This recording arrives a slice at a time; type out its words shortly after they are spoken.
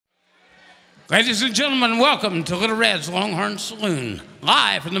Ladies and gentlemen, welcome to Little Red's Longhorn Saloon.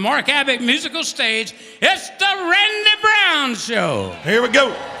 Live from the Mark Abbott musical stage, it's the Randy Brown Show. Here we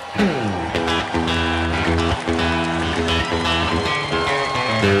go.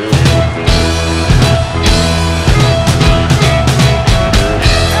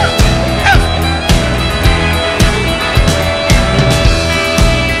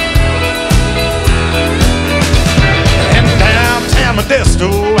 Modesto,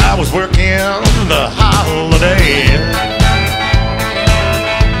 I was working the holiday.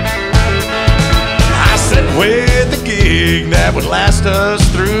 I sat with a gig that would last us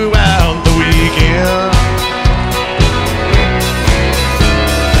throughout the weekend.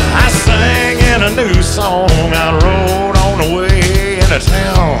 I sang in a new song I wrote on the way into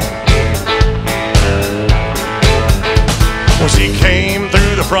town. Well, she came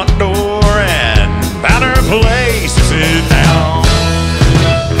through the front door and found her place to sit down.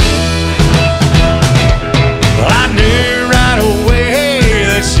 I knew right away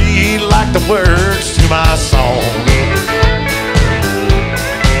that she liked the words to my song.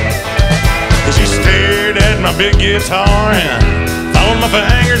 She stared at my big guitar and thought my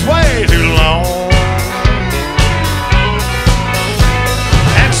fingers way too long.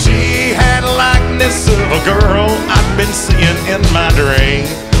 And she had a likeness of a girl I'd been seeing in my dream.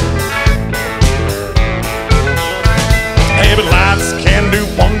 Hey, but lights can do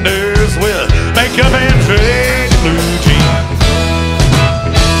wonders with makeup and fake blue jeans.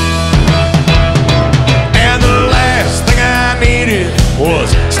 And the last thing I needed was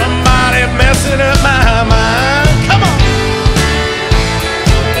somebody messing up my mind. Come on!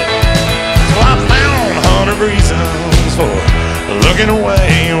 So I found 100 reasons for looking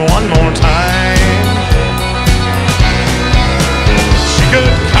away one more time. She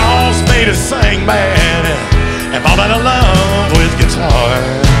could cause me to sing bad and fall out of love with guitar,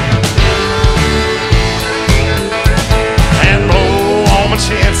 and blow all my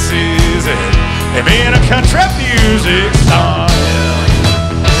chances at being a country music star.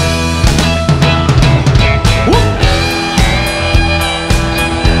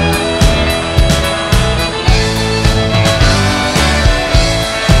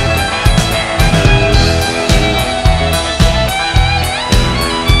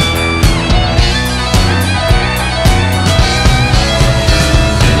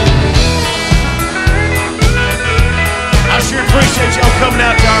 Appreciate y'all coming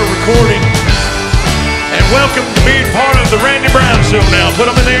out to our recording, and welcome to being part of the Randy Brown Show. Now put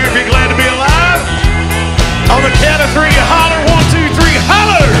them in there if you're glad to be alive. On the count of three, you holler. 1, 2, 3,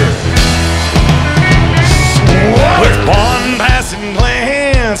 holler. With one passing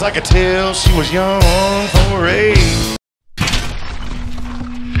glance, I could tell she was young for her age.